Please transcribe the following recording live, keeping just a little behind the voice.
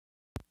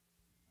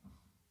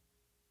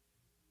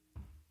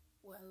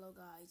Well, hello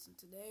guys, and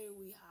today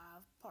we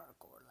have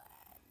Parkour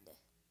Land.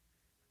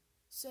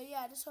 So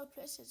yeah, this whole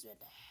place is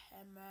with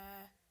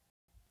hammer.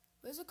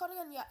 What is it called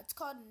again? Yeah, it's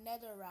called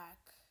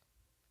Netherrack.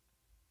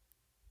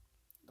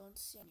 Don't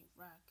see any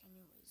rack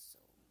anyways,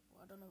 so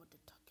I don't know what they're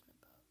talking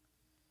about.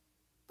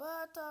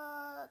 But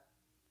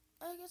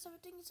I guess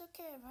everything is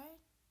okay,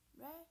 right?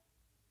 Right?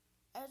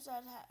 As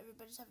that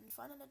everybody's having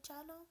fun on the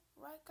channel,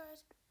 right,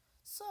 guys?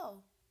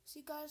 So,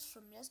 see guys,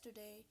 from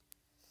yesterday,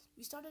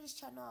 we started this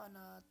channel on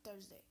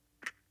Thursday.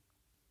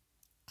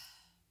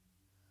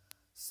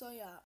 So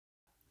yeah,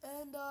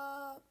 and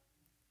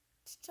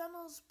this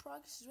channel's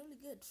progress is really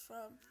good.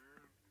 From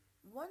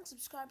 1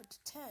 subscriber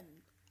to 10.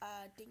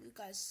 Thank you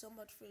guys so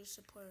much for your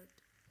support.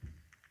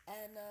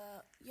 And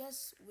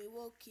yes, we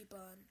will keep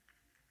on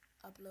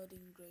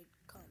uploading great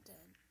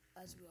content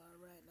as we are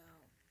right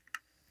now.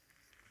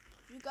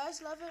 If you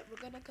guys love it,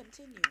 we're gonna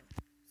continue.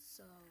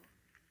 So,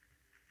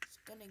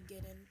 just gonna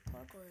get in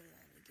Parkour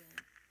Land again.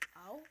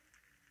 Ow.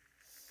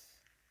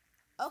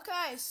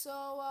 Okay,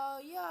 so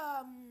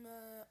yeah,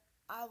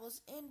 I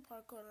was in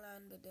Parkour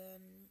Land, but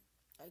then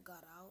I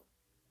got out.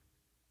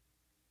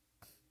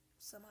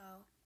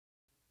 Somehow,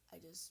 I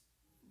just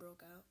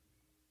broke out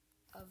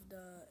of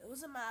the. It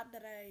was a map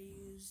that I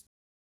used.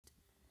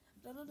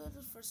 I've downloaded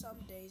it for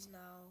some days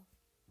now.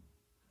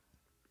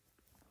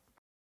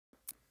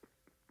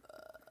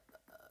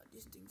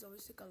 These things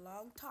always take a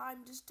long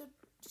time just to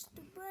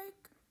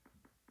break.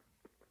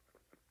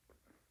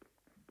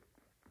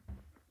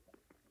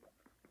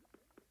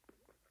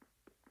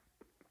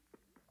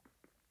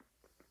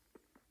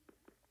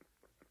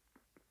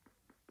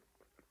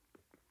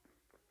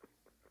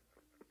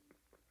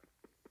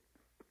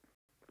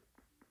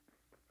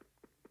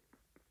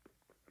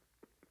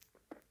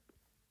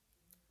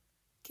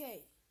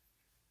 Okay.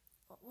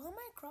 Why am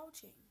I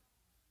crouching?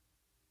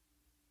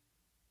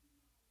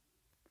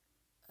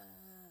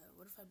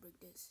 What if I break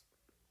this?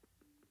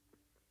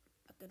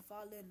 I can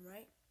fall in,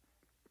 right?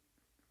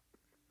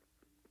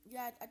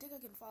 Yeah, I think I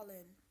can fall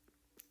in.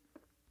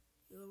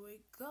 Here we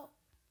go.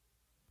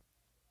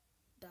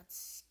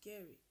 That's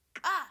scary.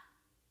 Ah!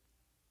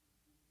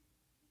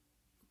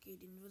 Okay,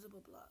 the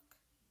invisible block.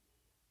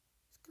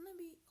 It's gonna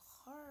be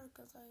hard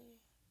because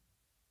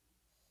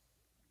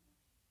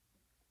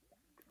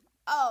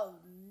Oh,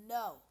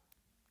 no.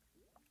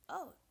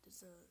 Oh,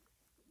 there's a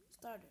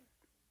starter.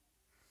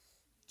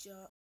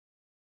 Jump,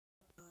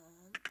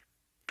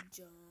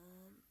 jump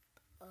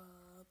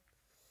up.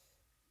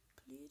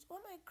 Please. Why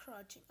am I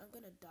crouching? I'm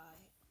gonna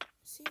die.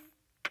 See?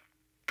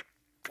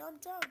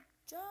 Jump, jump,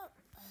 jump.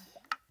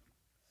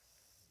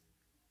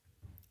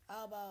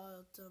 How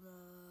about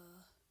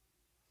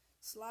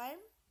slime?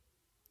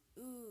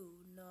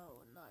 Ooh,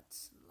 no, not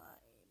slime.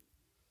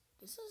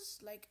 This is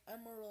like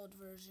Emerald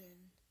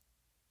version.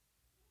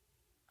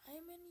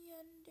 I'm in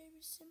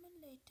Yandere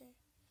Simulator.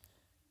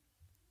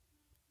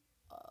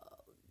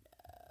 Oh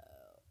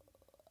no.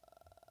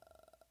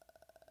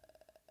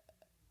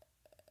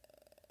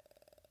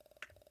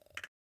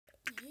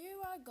 Here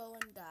I go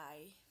and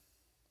die.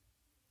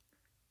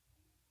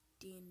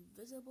 The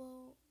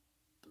invisible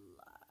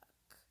block.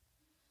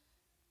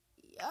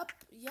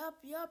 Yup.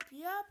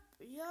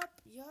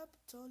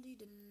 Totally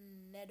the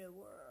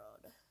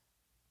netherworld.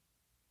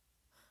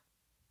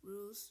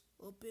 Rules: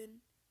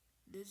 open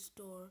this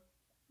door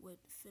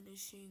with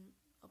finishing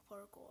a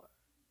parkour.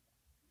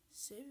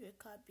 Save your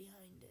card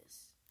behind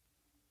this.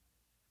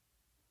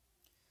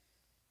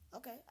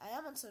 Okay, I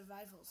am on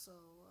survival, so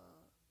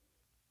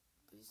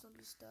please don't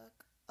be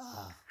stuck.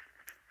 Ah.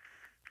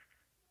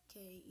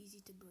 Okay,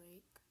 easy to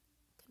break.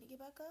 Can you get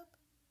back up?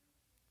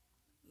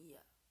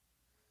 Yeah.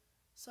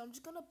 So I'm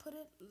just gonna put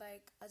it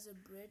like as a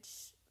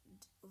bridge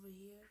over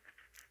here.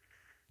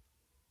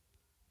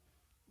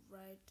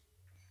 Right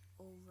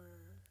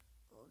over.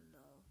 Oh no.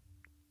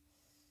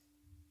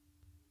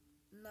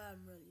 Now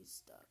I'm really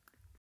stuck.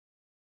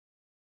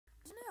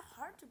 Isn't it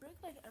hard to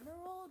break like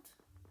Emerald?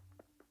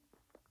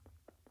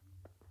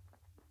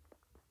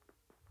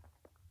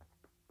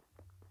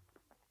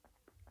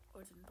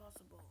 Or it's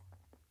impossible?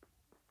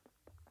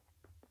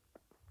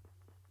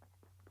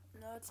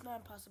 No, it's not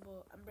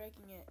impossible. I'm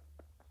breaking it.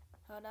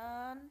 Hold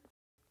on.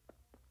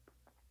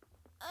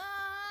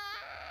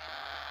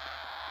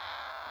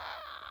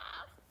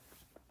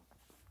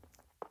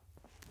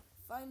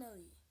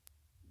 Finally.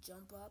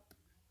 Jump up.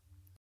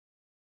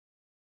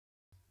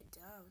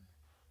 Down.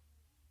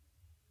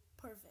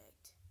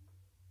 Perfect.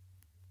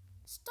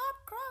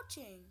 Stop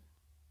crouching.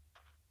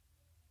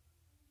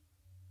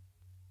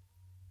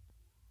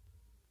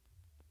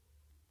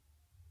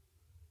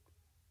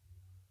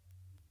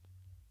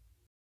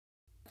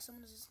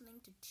 Someone is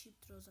listening to cheap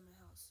throws on my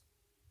house.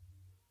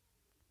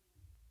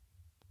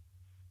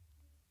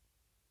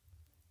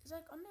 It's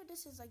like under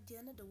this is like the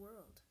end of the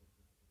world.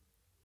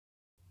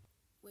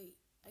 Wait,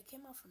 I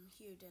came out from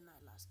here, didn't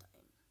I, last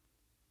time?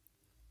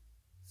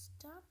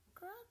 Stop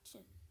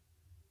crouching.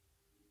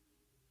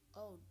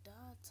 Oh,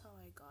 that's how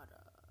I got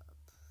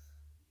up.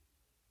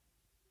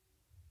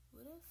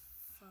 What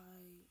if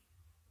I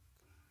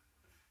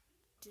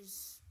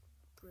just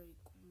break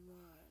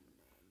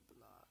one?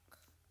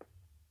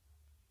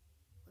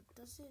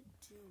 does it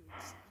do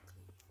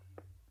exactly?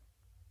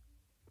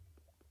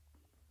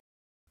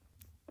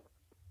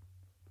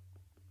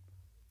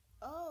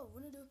 Oh,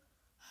 when it do?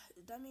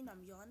 Does that mean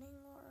I'm yawning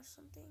or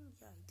something?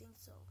 Yeah, I think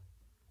so.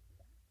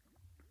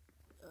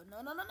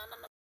 No, no, no, no, no,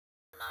 no,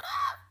 no, no!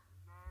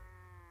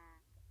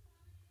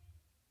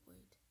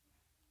 Wait.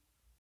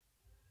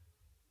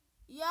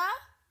 Yeah?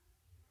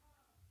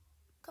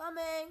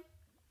 Coming.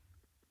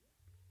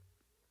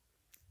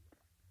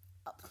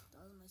 Oh,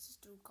 that was my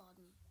sister who called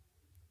me.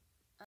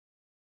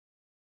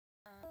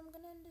 I'm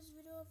gonna end this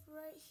video off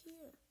right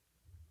here.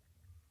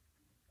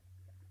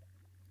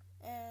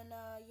 And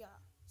yeah,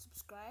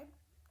 subscribe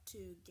to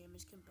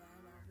Gamers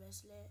Combined,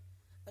 obviously.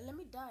 And let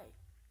me die.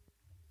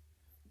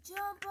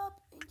 Jump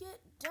up and get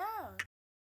down.